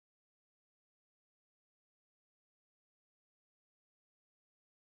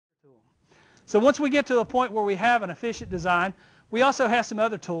So once we get to a point where we have an efficient design, we also have some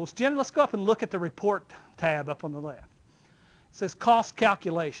other tools. Jen, let's go up and look at the report tab up on the left. It says cost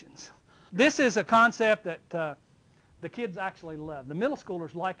calculations. This is a concept that the kids actually love. The middle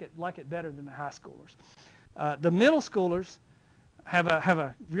schoolers like it better than the high schoolers. The middle schoolers have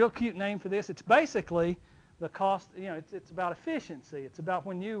a real cute name for this. It's basically the cost. It's about efficiency. It's about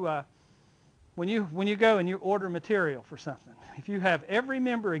when you go and you order material for something. If you have every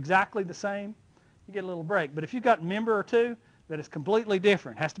member exactly the same, you get a little break. But if you've got a member or two that is completely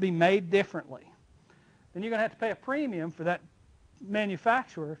different, has to be made differently, then you're going to have to pay a premium for that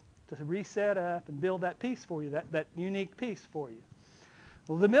manufacturer to reset up and build that piece for you, that unique piece for you.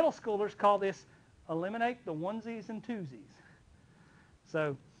 Well, the middle schoolers call this eliminate the onesies and twosies.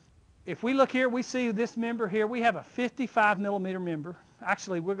 So if we look here, we see this member here. We have a 55 millimeter member.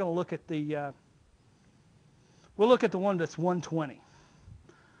 Actually, we're going to look at the one that's 120.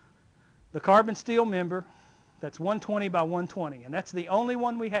 The carbon steel member, that's 120 by 120, and that's the only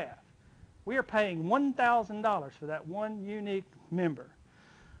one we have. We are paying $1,000 for that one unique member.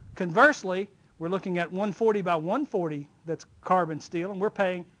 Conversely, we're looking at 140 by 140 that's carbon steel, and we're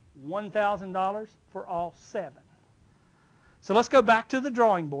paying $1,000 for all 7. So let's go back to the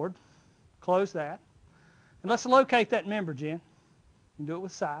drawing board, close that, and let's locate that member, Jen. You can do it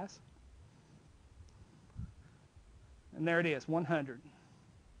with size. And there it is, 100.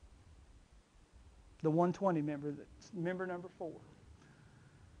 The 120 member, that's member number 4.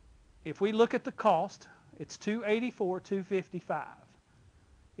 If we look at the cost, it's $284, $255.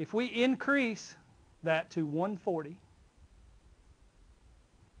 If we increase that to 140,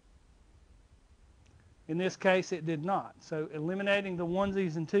 in this case it did not. So eliminating the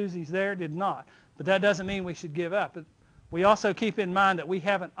onesies and twosies there did not. But that doesn't mean we should give up. We also keep in mind that we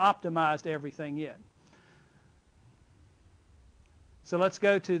haven't optimized everything yet. So let's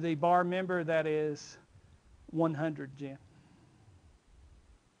go to the bar member that is 100, Jen.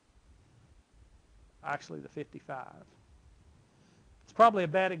 Actually, the 55. It's probably a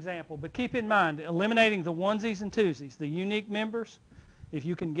bad example, but keep in mind, eliminating the onesies and twosies, the unique members, if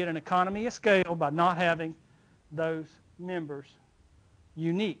you can get an economy of scale by not having those members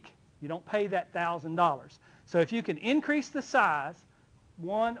unique, you don't pay that $1,000. So if you can increase the size,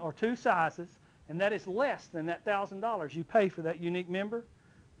 1 or 2 sizes, and that is less than that $1,000 you pay for that unique member,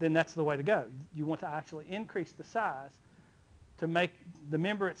 then that's the way to go. You want to actually increase the size to make the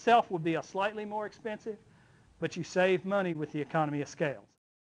member itself would be a slightly more expensive, but you save money with the economy of scale.